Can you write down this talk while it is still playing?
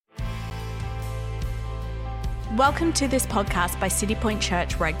Welcome to this podcast by City Point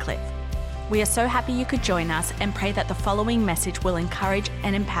Church, Redcliffe. We are so happy you could join us and pray that the following message will encourage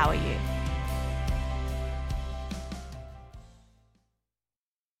and empower you.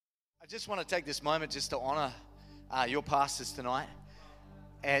 I just want to take this moment just to honor your pastors tonight.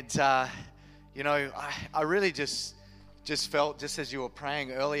 And, I really just felt, just as you were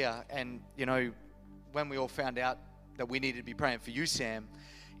praying earlier, and, when we all found out that we needed to be praying for you, Sam,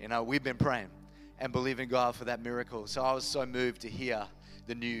 we've been praying and believing God for that miracle. So I was so moved to hear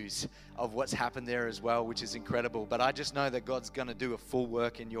the news of what's happened there as well, which is incredible. But I just know that God's going to do a full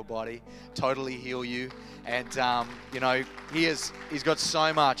work in your body, totally heal you. And, He's got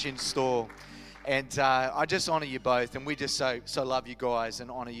so much in store. And I just honor you both. And we just so love you guys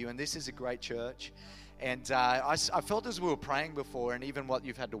and honor you. And this is a great church. And I felt as we were praying before, and even what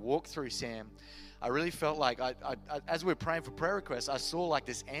you've had to walk through, Sam, I really felt like as we were praying for prayer requests, I saw like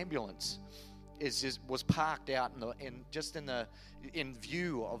this ambulance was parked out in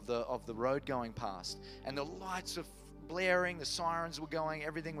view of the road going past, and the lights were blaring, the sirens were going,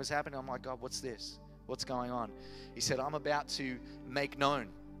 everything was happening. I'm like, God, what's this? What's going on? He said, I'm about to make known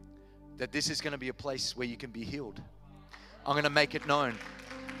that this is going to be a place where you can be healed. I'm going to make it known.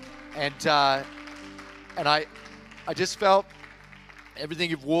 And I just felt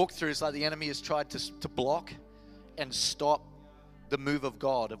everything you've walked through is like the enemy has tried to block and stop the move of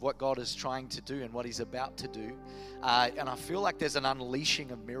God, of what God is trying to do and what He's about to do. And I feel like there's an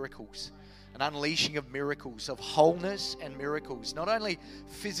unleashing of miracles, of wholeness and miracles. Not only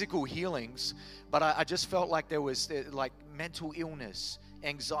physical healings, but I just felt like there was like mental illness,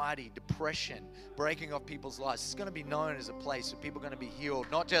 anxiety, depression, breaking off people's lives. It's going to be known as a place where people are going to be healed,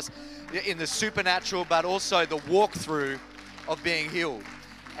 not just in the supernatural, but also the walkthrough of being healed.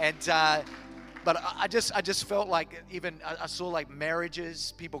 And but I just felt like I saw like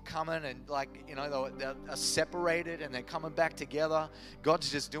marriages, people coming and they're separated and they're coming back together.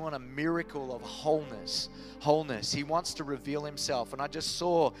 God's just doing a miracle of wholeness. He wants to reveal Himself. And I just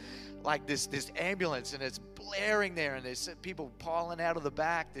saw like this ambulance, and it's blaring there, and there's people piling out of the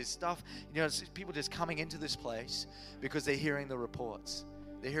back. There's stuff, it's people just coming into this place because they're hearing the reports.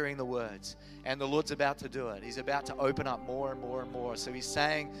 They're hearing the words, and the Lord's about to do it. He's about to open up more and more and more. So He's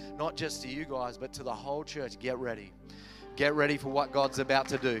saying, not just to you guys, but to the whole church, get ready. Get ready for what God's about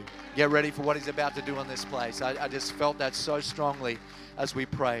to do. Get ready for what He's about to do in this place. I just felt that so strongly as we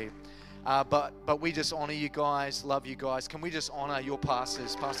prayed. But we just honor you guys, love you guys. Can we just honor your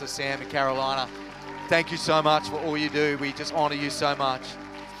pastors, Pastor Sam and Carolina? Thank you so much for all you do. We just honor you so much.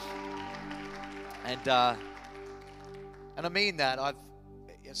 And I mean that.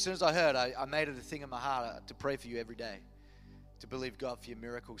 As soon as I heard, I made it a thing in my heart to pray for you every day, to believe God for your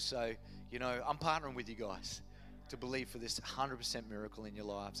miracles. So, I'm partnering with you guys to believe for this 100% miracle in your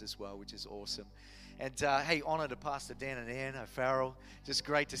lives as well, which is awesome. And hey, honor to Pastor Dan and Ann O'Farrell. Just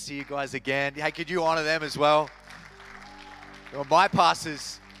great to see you guys again. Hey, could you honor them as well? They were my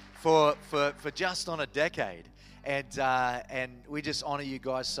pastors for just on a decade. And we just honor you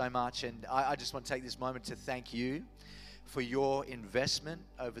guys so much. And I just want to take this moment to thank you for your investment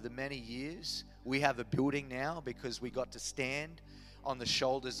over the many years. We have a building now because we got to stand on the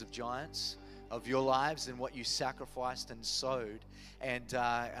shoulders of giants of your lives and what you sacrificed and sowed. And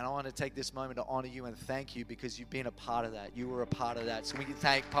I want to take this moment to honor you and thank you because you've been a part of that. You were a part of that. So we can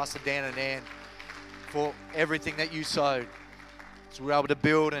thank Pastor Dan and Ann for everything that you sowed. So we were able to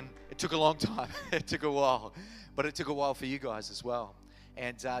build, and it took a long time. It took a while. But it took a while for you guys as well.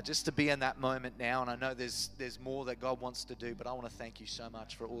 And just to be in that moment now, and I know there's more that God wants to do, but I want to thank you so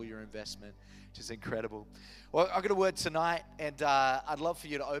much for all your investment, which is incredible. Well, I've got a word tonight, and I'd love for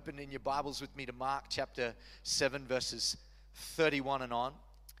you to open in your Bibles with me to Mark chapter 7, verses 31 and on.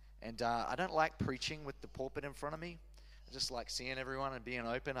 And I don't like preaching with the pulpit in front of me. I just like seeing everyone and being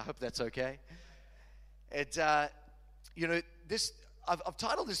open. I hope that's okay. And, I've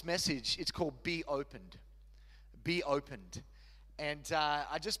titled this message, it's called Be Opened. Be Opened. And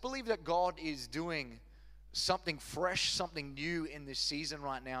I just believe that God is doing something fresh, something new in this season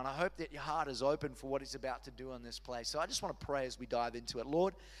right now. And I hope that your heart is open for what He's about to do in this place. So I just want to pray as we dive into it.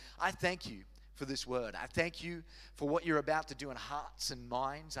 Lord, I thank you for this word. I thank you for what you're about to do in hearts and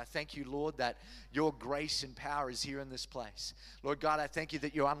minds. I thank you, Lord, that your grace and power is here in this place. Lord God, I thank you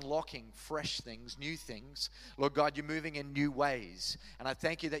that you're unlocking fresh things, new things. Lord God, you're moving in new ways. And I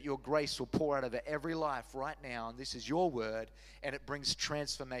thank you that your grace will pour out over every life right now. And this is your word, and it brings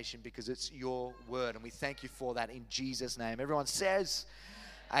transformation because it's your word. And we thank you for that in Jesus' name. Everyone says,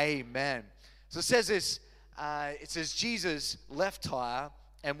 amen. So it says this, it says Jesus left Tyre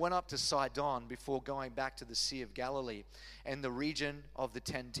and went up to Sidon before going back to the Sea of Galilee and the region of the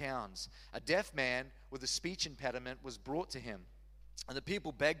 10 towns. A deaf man with a speech impediment was brought to him. And the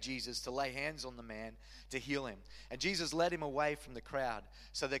people begged Jesus to lay hands on the man to heal him. And Jesus led him away from the crowd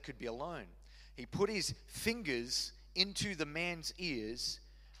so they could be alone. He put his fingers into the man's ears,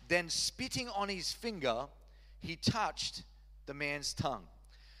 then spitting on his finger, he touched the man's tongue.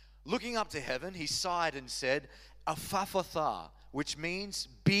 Looking up to heaven, he sighed and said, "Ephphatha," which means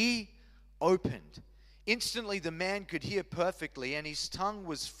be opened. Instantly the man could hear perfectly, and his tongue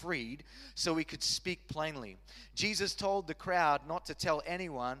was freed so he could speak plainly. Jesus told the crowd not to tell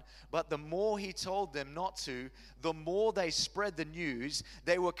anyone, but the more he told them not to, the more they spread the news.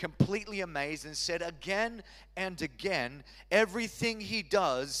 They were completely amazed and said again and again, "Everything he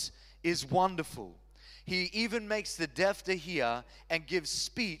does is wonderful. He even makes the deaf to hear and gives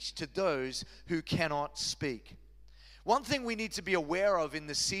speech to those who cannot speak." One thing we need to be aware of in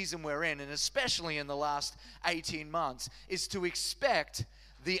the season we're in, and especially in the last 18 months, is to expect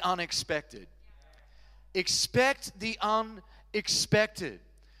the unexpected. Expect the unexpected.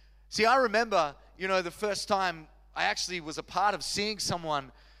 See, I remember, the first time I actually was a part of seeing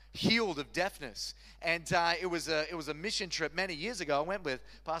someone healed of deafness. And it was a mission trip many years ago. I went with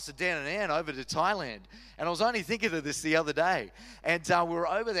Pastor Dan and Ann over to Thailand. And I was only thinking of this the other day. And we were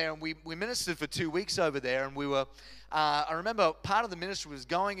over there, and we ministered for 2 weeks over there. And we were, I remember part of the ministry was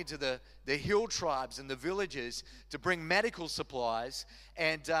going into the hill tribes and the villages to bring medical supplies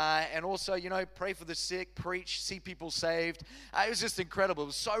and also, pray for the sick, preach, see people saved. It was just incredible. It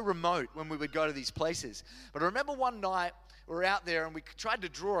was so remote when we would go to these places. But I remember one night, we were out there and we tried to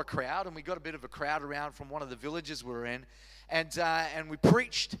draw a crowd, and we got a bit of a crowd around from one of the villages we were in, and we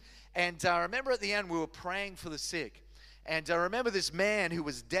preached. And I remember at the end we were praying for the sick, and I remember this man who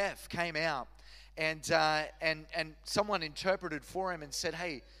was deaf came out, and someone interpreted for him and said,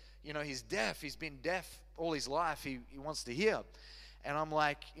 "Hey, he's deaf. He's been deaf all his life. He wants to hear." And I'm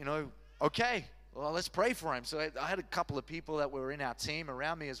like, okay, well, let's pray for him. So I had a couple of people that were in our team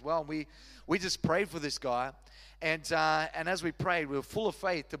around me as well, and we just prayed for this guy. And as we prayed, we were full of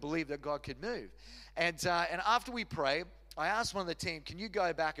faith to believe that God could move. And after we prayed, I asked one of the team, "Can you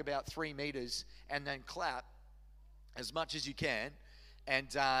go back about 3 meters and then clap as much as you can?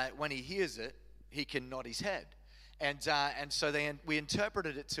 And when he hears it, he can nod his head." And so we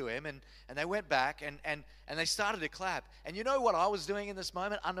interpreted it to him, and they went back and they started to clap. And you know what I was doing in this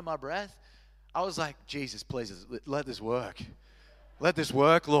moment under my breath? I was like, "Jesus, please let this work. Let this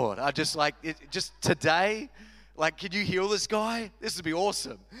work, Lord. I just just today." Like, can you heal this guy? This would be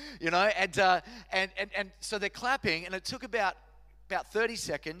awesome, And so they're clapping, and it took about 30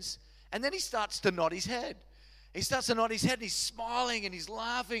 seconds, and then he starts to nod his head. He starts to nod his head, and he's smiling, and he's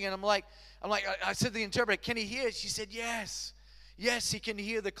laughing, and I said to the interpreter, "Can he hear?" She said, yes, he can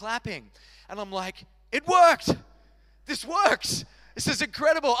hear the clapping. And I'm like, it worked. This works. This is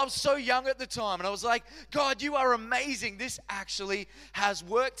incredible. I was so young at the time, and I was like, "God, you are amazing. This actually has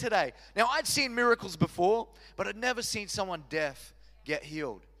worked today." Now, I'd seen miracles before, but I'd never seen someone deaf get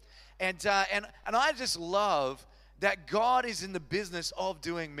healed. And I just love that God is in the business of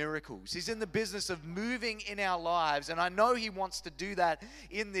doing miracles. He's in the business of moving in our lives, and I know He wants to do that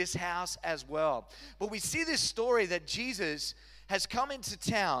in this house as well. But we see this story that Jesus has come into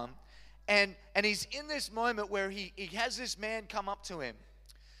town, and he's in this moment where he has this man come up to him.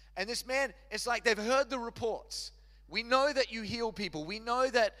 And this man, it's like they've heard the reports. We know that you heal people. We know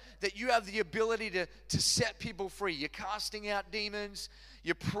that you have the ability to set people free. You're casting out demons.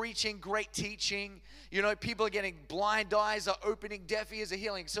 You're preaching great teaching. People are getting blind eyes, are opening, deaf ears are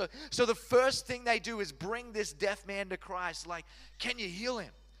healing. So the first thing they do is bring this deaf man to Christ. Like, can you heal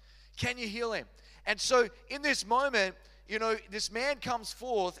him? Can you heal him? And so in this moment, this man comes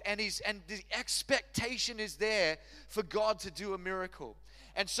forth, and the expectation is there for God to do a miracle.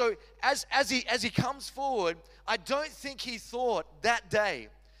 And so as he comes forward, I don't think he thought that day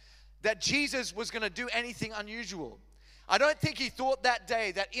that Jesus was going to do anything unusual. I don't think he thought that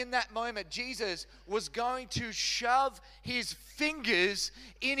day that in that moment Jesus was going to shove his fingers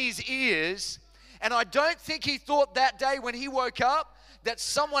in his ears. And I don't think he thought that day when he woke up that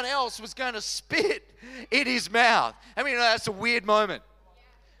someone else was going to spit in his mouth. I mean, that's a weird moment.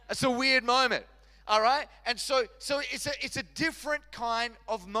 That's a weird moment. All right? And so it's a different kind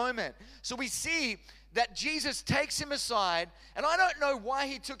of moment. So we see that Jesus takes him aside, and I don't know why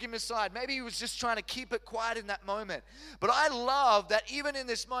he took him aside. Maybe he was just trying to keep it quiet in that moment. But I love that even in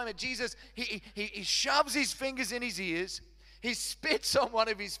this moment, Jesus, he shoves his fingers in his ears, he spits on one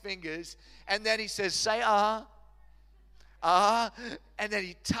of his fingers, and then he says, "Say and then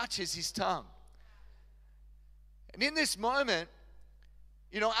he touches his tongue." And in this moment,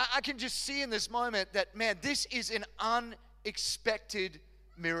 You know, I can just see in this moment that, man, this is an unexpected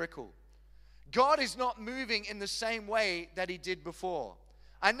miracle. God is not moving in the same way that he did before.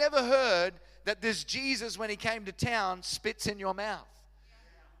 I never heard that this Jesus, when he came to town, spits in your mouth.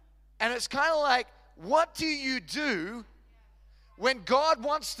 And it's kind of like, what do you do when God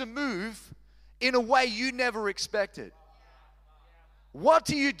wants to move in a way you never expected? What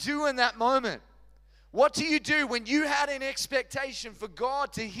do you do in that moment? What do you do when you had an expectation for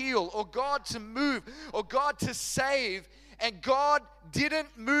God to heal or God to move or God to save, and God didn't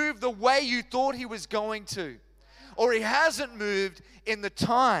move the way you thought he was going to, or he hasn't moved in the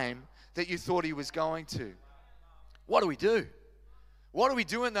time that you thought he was going to? What do we do? What do we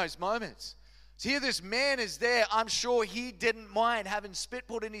do in those moments? So here this man is there. I'm sure he didn't mind having spit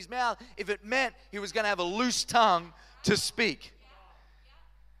put in his mouth if it meant he was going to have a loose tongue to speak.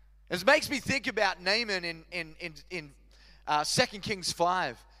 It makes me think about Naaman in 2 Kings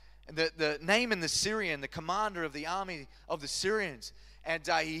 5. The Naaman the Syrian, the commander of the army of the Syrians. And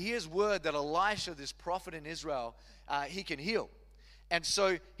he hears word that Elisha, this prophet in Israel, he can heal. And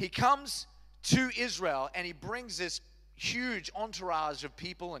so he comes to Israel and he brings this huge entourage of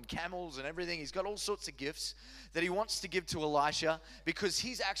people and camels and everything. He's got all sorts of gifts that he wants to give to Elisha because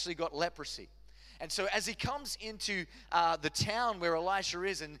he's actually got leprosy. And so as he comes into the town where Elisha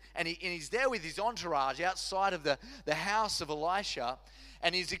is, and he's there with his entourage outside of the house of Elisha,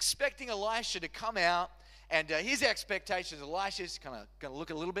 and he's expecting Elisha to come out, and his expectation is Elisha's kind of going to look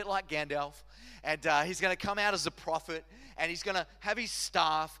a little bit like Gandalf, and he's going to come out as a prophet, and he's going to have his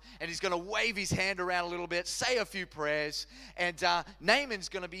staff, and he's going to wave his hand around a little bit, say a few prayers, and Naaman's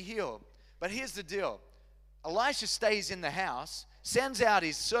going to be healed. But here's the deal. Elisha stays in the house, sends out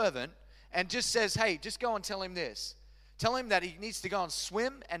his servant, and just says, hey, just go and tell him this. Tell him that he needs to go and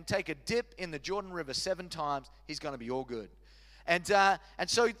swim and take a dip in the Jordan River 7 times. He's going to be all good. And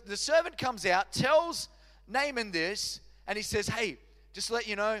so the servant comes out, tells Naaman this, and he says, hey, just to let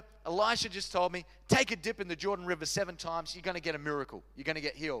you know, Elisha just told me, take a dip in the Jordan River 7 times. You're going to get a miracle. You're going to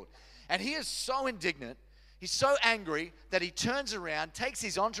get healed. And he is so indignant. He's so angry that he turns around, takes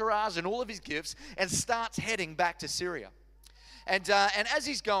his entourage and all of his gifts, and starts heading back to Syria. And as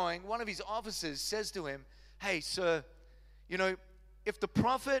he's going, one of his officers says to him, hey, sir, you know, if the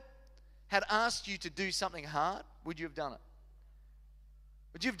prophet had asked you to do something hard, would you have done it?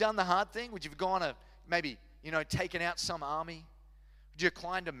 Would you have done the hard thing? Would you have gone to maybe, you know, taken out some army? Would you have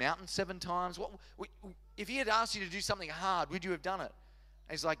climbed a mountain 7 times? If he had asked you to do something hard, would you have done it?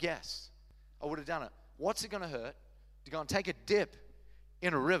 And he's like, yes, I would have done it. What's it going to hurt to go and take a dip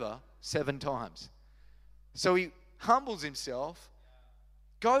in a river 7 times? So he humbles himself,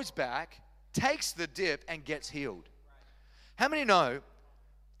 goes back, takes the dip, and gets healed. How many know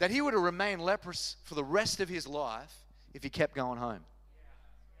that he would have remained leprous for the rest of his life if he kept going home?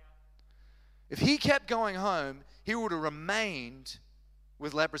 If he kept going home, he would have remained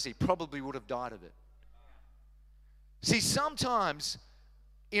with leprosy, probably would have died of it. See, sometimes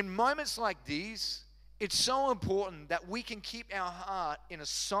in moments like these, it's so important that we can keep our heart in a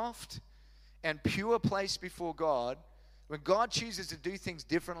soft and pure place before God when God chooses to do things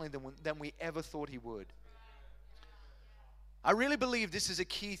differently than we ever thought he would. I really believe this is a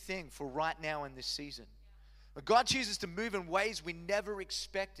key thing for right now in this season. When God chooses to move in ways we never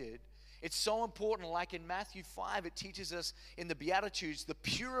expected, it's so important. Like in Matthew 5, it teaches us in the Beatitudes, the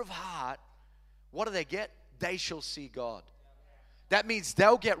pure of heart, what do they get? They shall see God. That means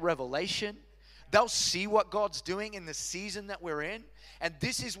they'll get revelation. They'll see what God's doing in the season that we're in. And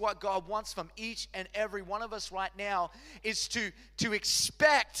this is what God wants from each and every one of us right now, is to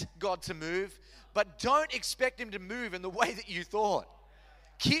expect God to move, but don't expect him to move in the way that you thought.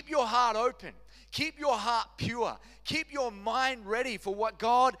 Keep your heart open. Keep your heart pure. Keep your mind ready for what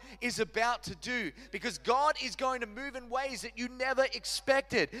God is about to do, because God is going to move in ways that you never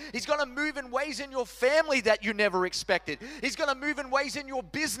expected. He's going to move in ways in your family that you never expected. He's going to move in ways in your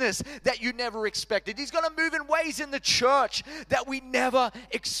business that you never expected. He's going to move in ways in the church that we never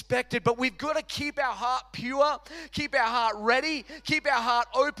expected. But we've got to keep our heart pure, keep our heart ready, keep our heart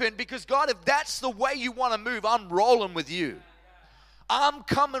open, because God, if that's the way you want to move, I'm rolling with you. I'm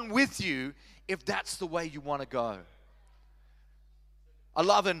coming with you if that's the way you want to go. I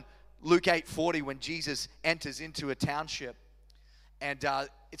love in Luke 8:40 when Jesus enters into a township. And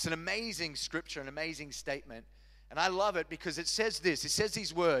it's an amazing scripture, an amazing statement. And I love it because it says this. It says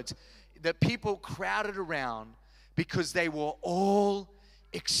these words, that people crowded around because they were all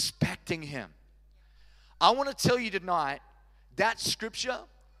expecting him. I want to tell you tonight, that scripture,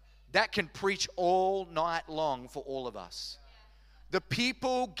 that can preach all night long for all of us. The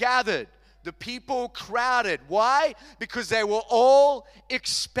people gathered the people crowded. Why? Because they were all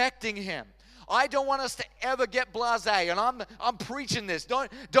expecting him. I don't want us to ever get blasé, and I'm preaching this.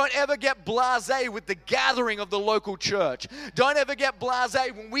 Don't ever get blasé with the gathering of the local church. Don't ever get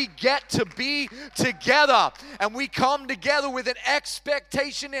blasé when we get to be together and we come together with an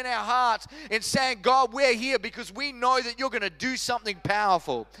expectation in our hearts in saying, God, we're here because we know that you're going to do something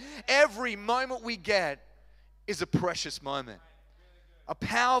powerful. Every moment we get is a precious moment, a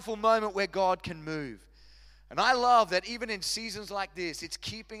powerful moment where God can move. And I love that even in seasons like this, it's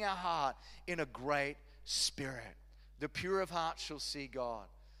keeping our heart in a great spirit. The pure of heart shall see God.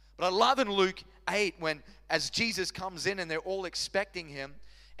 But I love in Luke 8 when, as Jesus comes in and they're all expecting him,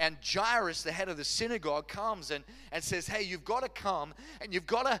 and Jairus, the head of the synagogue, comes and says, hey, you've got to come and you've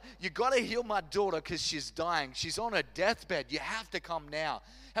got to heal my daughter because she's dying. She's on her deathbed. You have to come now.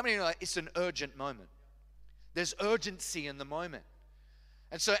 How many know it's an urgent moment? There's urgency in the moment.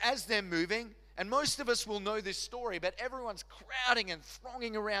 And so as they're moving, and most of us will know this story, but everyone's crowding and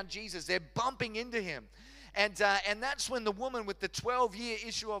thronging around Jesus. They're bumping into him. And that's when the woman with the 12-year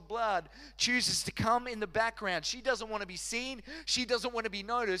issue of blood chooses to come in the background. She doesn't want to be seen. She doesn't want to be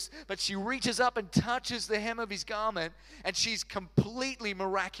noticed. But she reaches up and touches the hem of his garment, and she's completely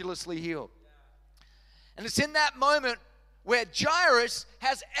miraculously healed. And it's in that moment where Jairus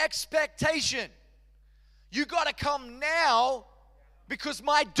has expectation. You got to come now, because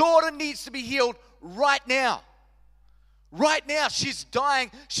my daughter needs to be healed right now. Right now. She's dying.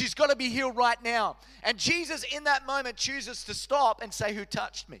 She's got to be healed right now. And Jesus in that moment chooses to stop and say, who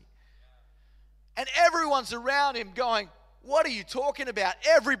touched me? And everyone's around him going, what are you talking about?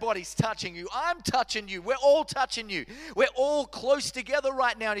 Everybody's touching you. I'm touching you. We're all touching you. We're all close together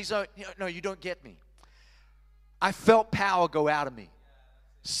right now. And he's like, no, you don't get me. I felt power go out of me.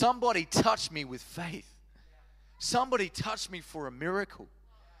 Somebody touched me with faith. Somebody touched me for a miracle.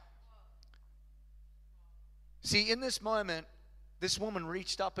 See, in this moment, this woman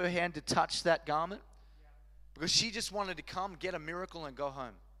reached up her hand to touch that garment because she just wanted to come, get a miracle, and go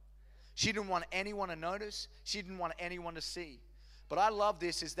home. She didn't want anyone to notice. She didn't want anyone to see. But I love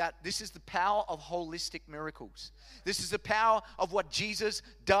this, is that this is the power of holistic miracles. This is the power of what Jesus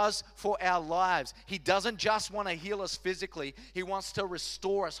does for our lives. He doesn't just want to heal us physically. He wants to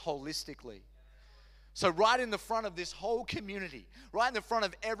restore us holistically. So right in the front of this whole community, right in the front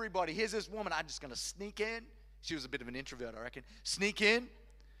of everybody, here's this woman. I'm just going to sneak in. She was a bit of an introvert, I reckon. Sneak in,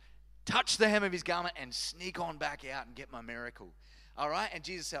 touch the hem of his garment, and sneak on back out and get my miracle. All right? And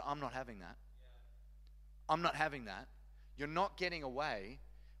Jesus said, I'm not having that. I'm not having that. You're not getting away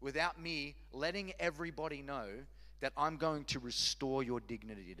without me letting everybody know that I'm going to restore your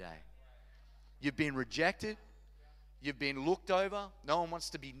dignity today. You've been rejected. You've been looked over. No one wants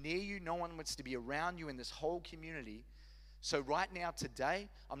to be near you. No one wants to be around you in this whole community. So right now, today,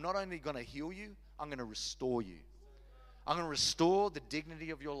 I'm not only going to heal you, I'm going to restore you. I'm going to restore the dignity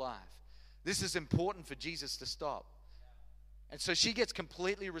of your life. This is important for Jesus to stop. And so she gets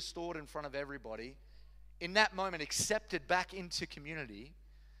completely restored in front of everybody. In that moment, accepted back into community.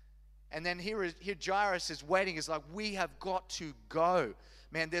 And then here Jairus is waiting. He's like, we have got to go.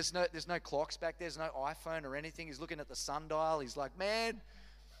 Man, there's no clocks back there. There's no iPhone or anything. He's looking at the sundial. He's like, man,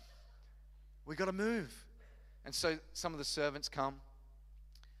 we got to move. And so some of the servants come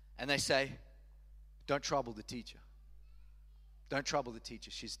and they say, don't trouble the teacher. Don't trouble the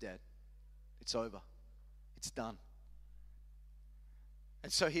teacher. She's dead. It's over. It's done.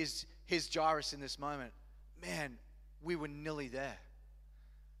 And so here's Jairus in this moment. Man, we were nearly there.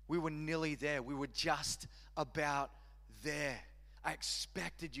 We were nearly there. We were just about there. I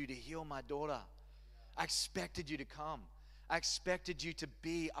expected you to heal my daughter. I expected you to come. I expected you to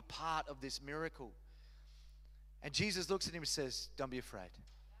be a part of this miracle. And Jesus looks at him and says, don't be afraid.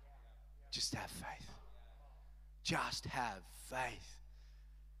 Just have faith. Just have faith.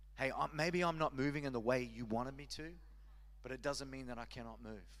 Hey, maybe I'm not moving in the way you wanted me to, but it doesn't mean that I cannot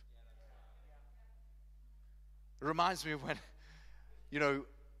move. It reminds me of when,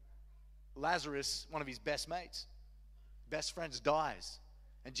 Lazarus, one of his best mates, best friends, dies.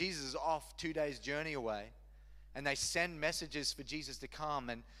 And Jesus is off 2 days' journey away. And they send messages for Jesus to come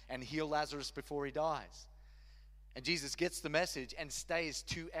and heal Lazarus before he dies. And Jesus gets the message and stays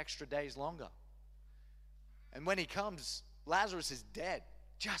 2 extra days longer. And when he comes, Lazarus is dead,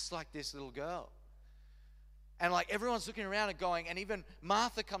 just like this little girl. And like everyone's looking around and going, and even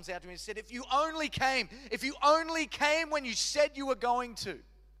Martha comes out to me and said, if you only came when you said you were going to.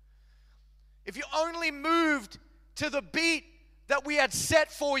 If you only moved to the beat that we had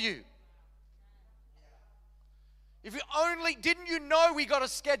set for you. Didn't you know we got a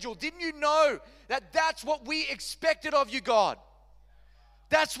schedule? Didn't you know that that's what we expected of you, God?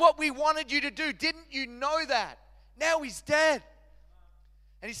 That's what we wanted you to do. Didn't you know that? Now he's dead.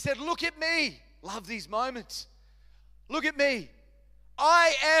 And he said, look at me. Love these moments. Look at me.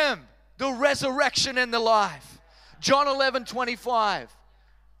 I am the resurrection and the life. John 11:25.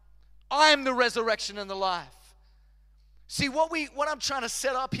 I am the resurrection and the life. See, what I'm trying to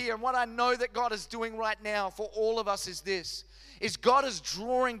set up here and what I know that God is doing right now for all of us is this, is God is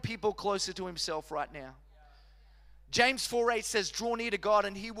drawing people closer to himself right now. James 4:8 says, draw near to God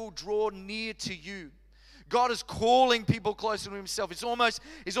and he will draw near to you. God is calling people closer to himself. He's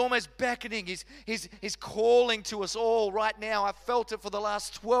almost beckoning. He's calling to us all right now. I felt it for the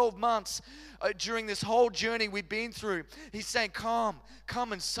last 12 months during this whole journey we've been through. He's saying, come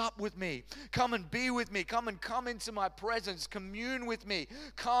and sup with me. Come and be with me. Come into my presence. Commune with me.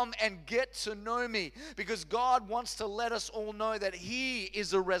 Come and get to know me. Because God wants to let us all know that he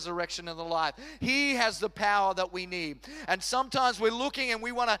is the resurrection and the life. He has the power that we need. And sometimes we're looking and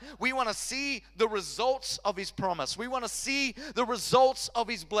we want to see the results of his promise. We want to see the results of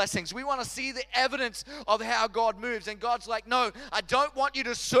his blessings. We want to see the evidence of how God moves. And God's like, no, I don't want you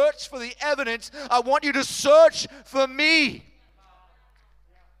to search for the evidence. I want you to search for me.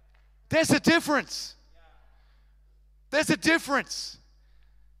 There's a difference. There's a difference.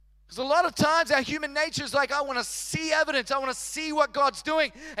 Because a lot of times our human nature is like, I want to see evidence. I want to see what God's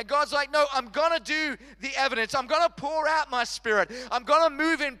doing. And God's like, no, I'm going to do the evidence. I'm going to pour out my spirit. I'm going to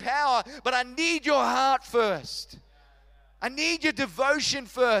move in power. But I need your heart first. I need your devotion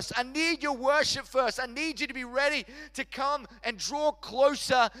first. I need your worship first. I need you to be ready to come and draw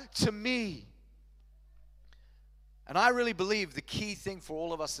closer to me. And I really believe the key thing for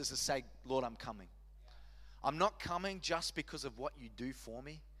all of us is to say, Lord, I'm coming. I'm not coming just because of what you do for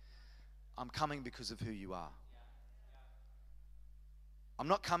me. I'm coming because of who you are. I'm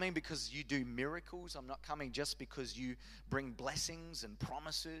not coming because you do miracles. I'm not coming just because you bring blessings and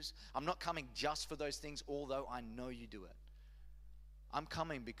promises. I'm not coming just for those things, although I know you do it. I'm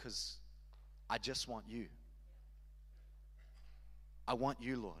coming because I just want you. I want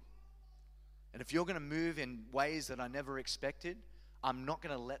you, Lord. And if you're going to move in ways that I never expected, I'm not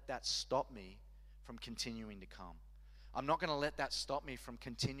going to let that stop me from continuing to come. I'm not going to let that stop me from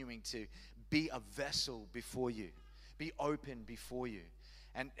continuing to be a vessel before you, be open before you.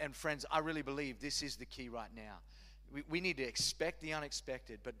 And friends, I really believe this is the key right now. We need to expect the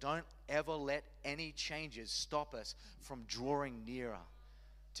unexpected, but don't ever let any changes stop us from drawing nearer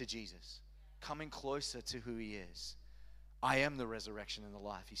to Jesus, coming closer to who he is. I am the resurrection and the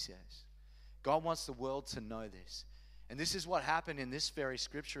life, he says. God wants the world to know this. And this is what happened in this very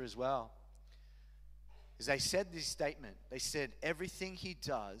scripture as well. Is they said this statement. They said, everything he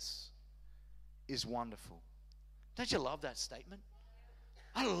does is wonderful. Don't you love that statement?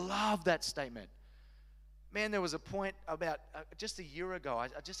 I love that statement. Man, there was a point about just a year ago, I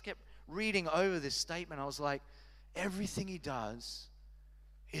just kept reading over this statement. I was like, everything he does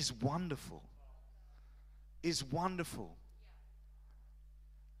is wonderful. Is wonderful.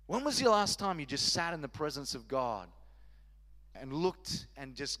 When was the last time you just sat in the presence of God and looked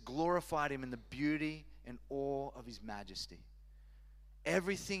and just glorified him in the beauty and awe of his majesty?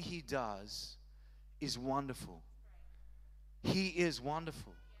 Everything he does is wonderful. He is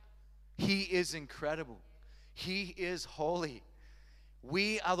wonderful. He is incredible. He is holy.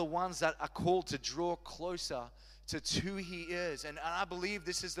 We are the ones that are called to draw closer to who he is. And I believe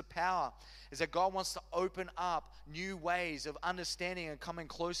this is the power, is that God wants to open up new ways of understanding and coming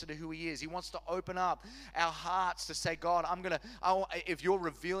closer to who he is. He wants to open up our hearts to say, God, if you're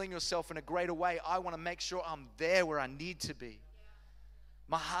revealing yourself in a greater way, I want to make sure I'm there where I need to be.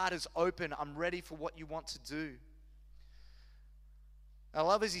 My heart is open. I'm ready for what you want to do. I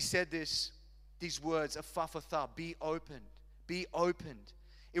love as he said these words, Epaphatha, be opened, be opened.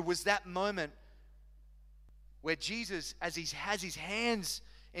 It was that moment where Jesus, as he has his hands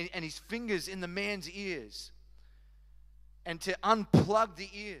and his fingers in the man's ears, and to unplug the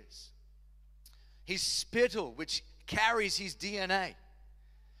ears, his spittle, which carries his DNA,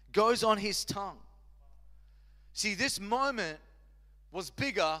 goes on his tongue. See, this moment was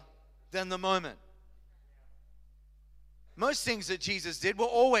bigger than the moment. Most things that Jesus did were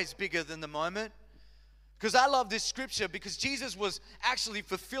always bigger than the moment. Because I love this scripture, because Jesus was actually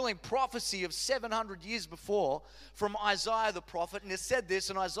fulfilling prophecy of 700 years before from Isaiah the prophet. And it said this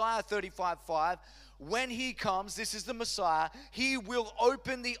in Isaiah 35:5, when he comes, this is the Messiah, he will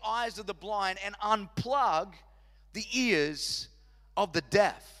open the eyes of the blind and unplug the ears of the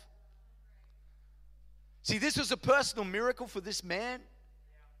deaf. See, this was a personal miracle for this man,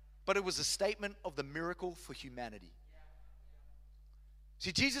 but it was a statement of the miracle for humanity.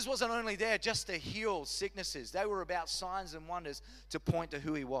 See, Jesus wasn't only there just to heal sicknesses. They were about signs and wonders to point to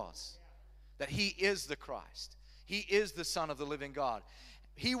who he was. That he is the Christ. He is the Son of the living God.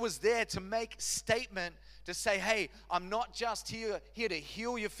 He was there to make statement to say, hey, I'm not just here to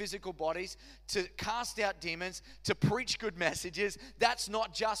heal your physical bodies, to cast out demons, to preach good messages. That's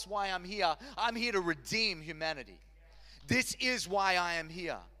not just why I'm here. I'm here to redeem humanity. This is why I am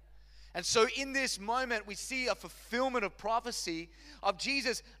here. And so in this moment, we see a fulfillment of prophecy of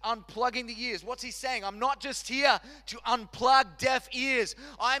Jesus unplugging the ears. What's he saying? I'm not just here to unplug deaf ears.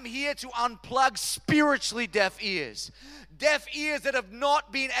 I'm here to unplug spiritually deaf ears. Deaf ears that have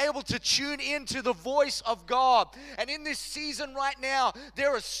not been able to tune into the voice of God. And in this season right now,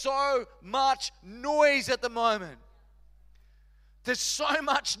 there is so much noise at the moment. There's so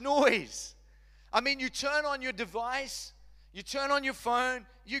much noise. I mean, you turn on your device, you turn on your phone,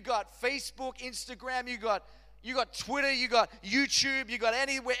 you got Facebook, Instagram, you got Twitter, you got YouTube, you got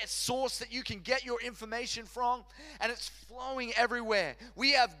anywhere source that you can get your information from, and it's flowing everywhere.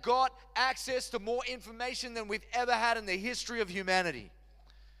 We have got access to more information than we've ever had in the history of humanity.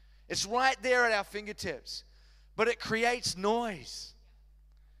 It's right there at our fingertips, but it creates noise.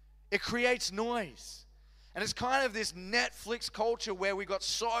 It creates noise. And it's kind of this Netflix culture where we got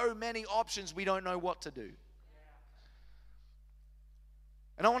so many options we don't know what to do.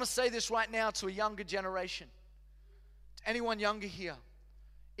 And I want to say this right now to a younger generation, to anyone younger here.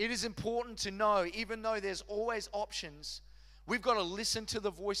 It is important to know, even though there's always options, we've got to listen to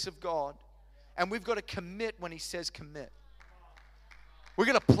the voice of God, and we've got to commit when he says commit. We're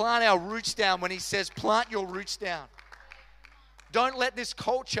going to plant our roots down when he says plant your roots down. Don't let this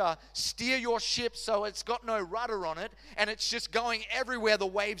culture steer your ship so it's got no rudder on it and it's just going everywhere the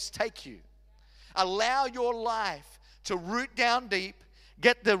waves take you. Allow your life to root down deep.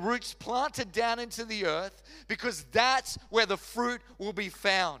 Get the roots planted down into the earth, because that's where the fruit will be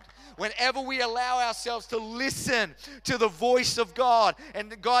found. Whenever we allow ourselves to listen to the voice of God,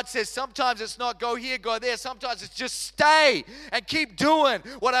 and God says sometimes it's not go here, go there. Sometimes it's just stay and keep doing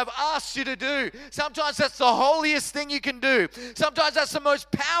what I've asked you to do. Sometimes that's the holiest thing you can do. Sometimes that's the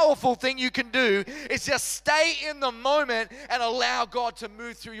most powerful thing you can do. It's just stay in the moment and allow God to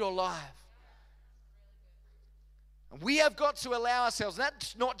move through your life. We have got to allow ourselves, and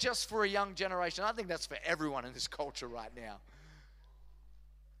that's not just for a young generation. I think that's for everyone in this culture right now.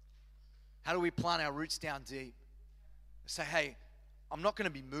 How do we plant our roots down deep? Say, hey, I'm not going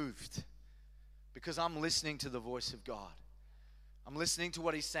to be moved because I'm listening to the voice of God. I'm listening to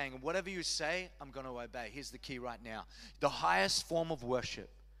what he's saying. And whatever you say, I'm going to obey. Here's the key right now. The highest form of worship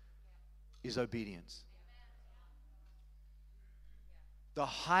is obedience. The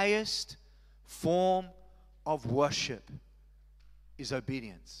highest form of worship is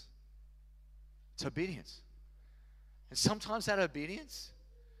obedience. It's obedience. And sometimes that obedience,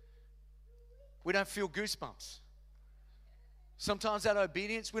 we don't feel goosebumps. Sometimes that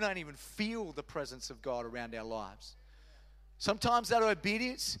obedience, we don't even feel the presence of God around our lives. Sometimes that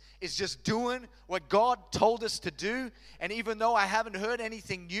obedience is just doing what God told us to do. And even though I haven't heard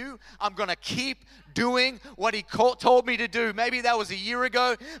anything new, I'm going to keep doing what he told me to do. Maybe that was a year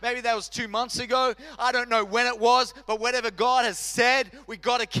ago. Maybe that was 2 months ago. I don't know when it was. But whatever God has said, we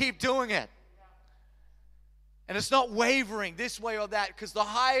got to keep doing it. And it's not wavering this way or that, because the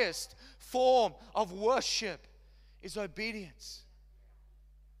highest form of worship is obedience.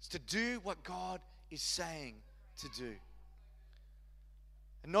 It's to do what God is saying to do.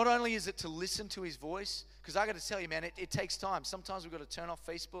 And not only is it to listen to his voice, because I got to tell you, man, it takes time. Sometimes we've got to turn off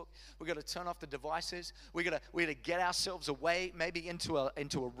Facebook. We've got to turn off the devices. We got to get ourselves away, maybe into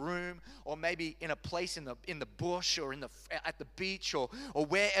a room, or maybe in a place in the bush, or at the beach, or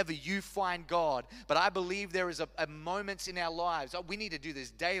wherever you find God. But I believe there is a moments in our lives. We need to do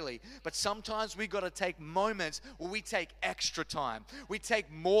this daily. But sometimes we got to take moments where we take extra time. We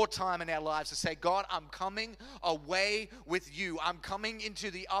take more time in our lives to say, God, I'm coming away with you. I'm coming into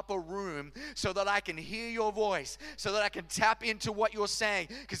the upper room so that I can hear your voice, so that I can tap into what you're saying,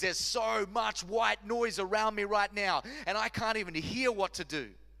 because there's so much white noise around me right now and I can't even hear what to do.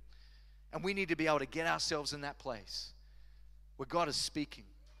 And we need to be able to get ourselves in that place where God is speaking,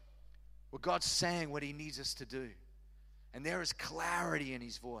 where God's saying what he needs us to do, and there is clarity in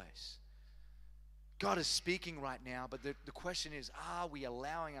his voice. God is speaking right now, but the question is, are we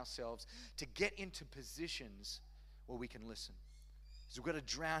allowing ourselves to get into positions where we can listen? So we've got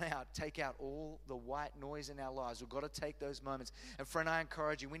to take out all the white noise in our lives. We've got to take those moments. And friend, I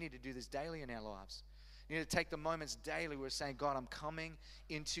encourage you, we need to do this daily in our lives. You need to take the moments daily where we're saying, God, I'm coming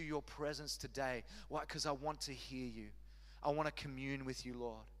into your presence today. Why? Because I want to hear you. I want to commune with you,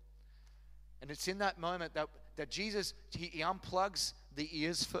 Lord. And it's in that moment that Jesus, he unplugs the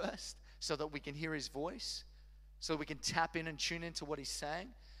ears first so that we can hear his voice, so we can tap in and tune into what he's saying.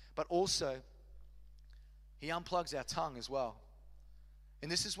 But also, he unplugs our tongue as well.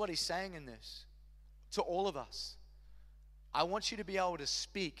 And this is what he's saying in this to all of us. I want you to be able to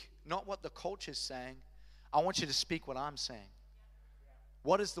speak not what the culture's saying. I want you to speak what I'm saying.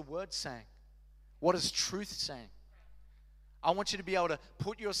 What is the word saying? What is truth saying? I want you to be able to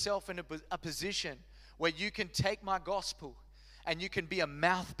put yourself in a position where you can take my gospel and you can be a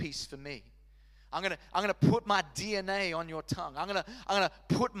mouthpiece for me. I'm gonna put my DNA on your tongue. I'm gonna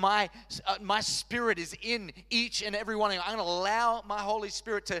put my spirit is in each and every one of you. I'm gonna allow my Holy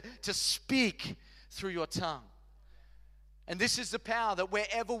Spirit to speak through your tongue. And this is the power that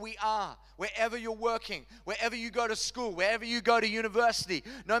wherever we are, wherever you're working, wherever you go to school, wherever you go to university,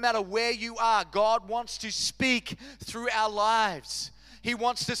 no matter where you are, God wants to speak through our lives. He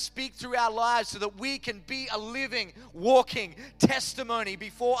wants to speak through our lives so that we can be a living, walking testimony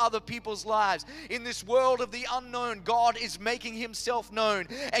before other people's lives. In this world of the unknown, God is making himself known.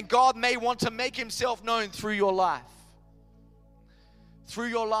 And God may want to make himself known through your life. Through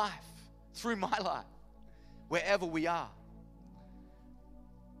your life. Through my life. Wherever we are.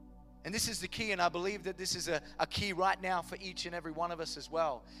 And this is the key, and I believe that this is a key right now for each and every one of us as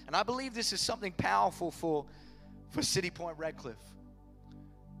well. And I believe this is something powerful for City Point Redcliffe.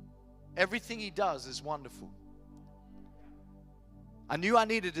 Everything he does is wonderful. I knew I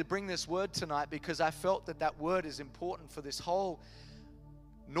needed to bring this word tonight because I felt that word is important for this whole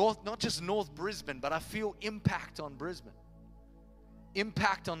not just North Brisbane, but I feel impact on Brisbane.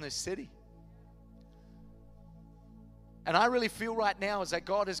 Impact on this city. And I really feel right now is that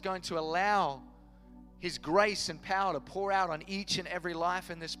God is going to allow his grace and power to pour out on each and every life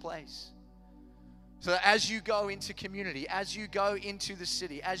in this place. So that as you go into community, as you go into the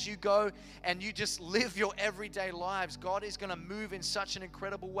city, as you go and you just live your everyday lives, God is going to move in such an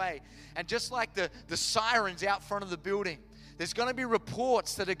incredible way. And just like the sirens out front of the building, there's going to be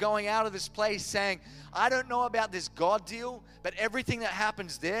reports that are going out of this place saying, I don't know about this God deal, but everything that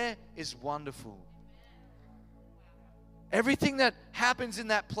happens there is wonderful. Everything that happens in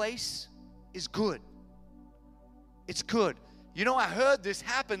that place is good. It's good. You know, I heard this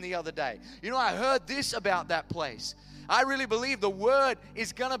happen the other day. You know, I heard this about that place. I really believe the word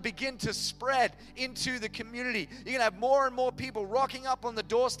is going to begin to spread into the community. You're going to have more and more people rocking up on the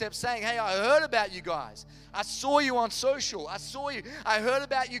doorstep saying, hey, I heard about you guys. I saw you on social. I saw you. I heard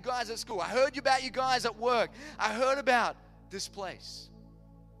about you guys at school. I heard about you guys at work. I heard about this place.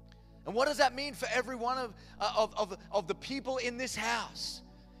 And what does that mean for every one of the people in this house?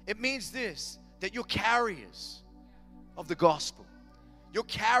 It means this, that you're carriers of the gospel. You're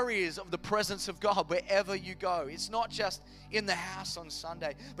carriers of the presence of God wherever you go. It's not just in the house on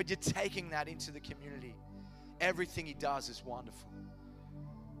Sunday, but you're taking that into the community. Everything he does is wonderful.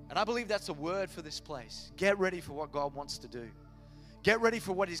 And I believe that's a word for this place. Get ready for what God wants to do. Get ready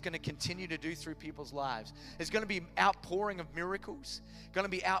for what he's going to continue to do through people's lives. There's going to be outpouring of miracles, going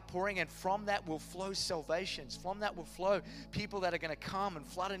to be outpouring, and from that will flow salvations. From that will flow people that are going to come and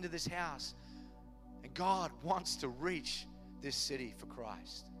flood into this house. And God wants to reach this city for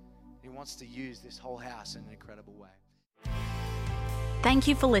Christ. He wants to use this whole house in an incredible way. Thank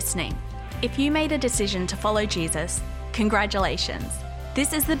you for listening. If you made a decision to follow Jesus, congratulations.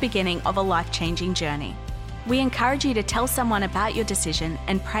 This is the beginning of a life-changing journey. We encourage you to tell someone about your decision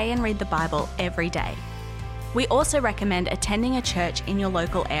and pray and read the Bible every day. We also recommend attending a church in your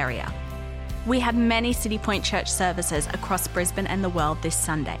local area. We have many City Point Church services across Brisbane and the world this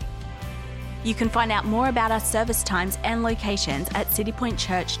Sunday. You can find out more about our service times and locations at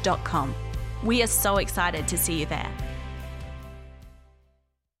citypointchurch.com. We are so excited to see you there.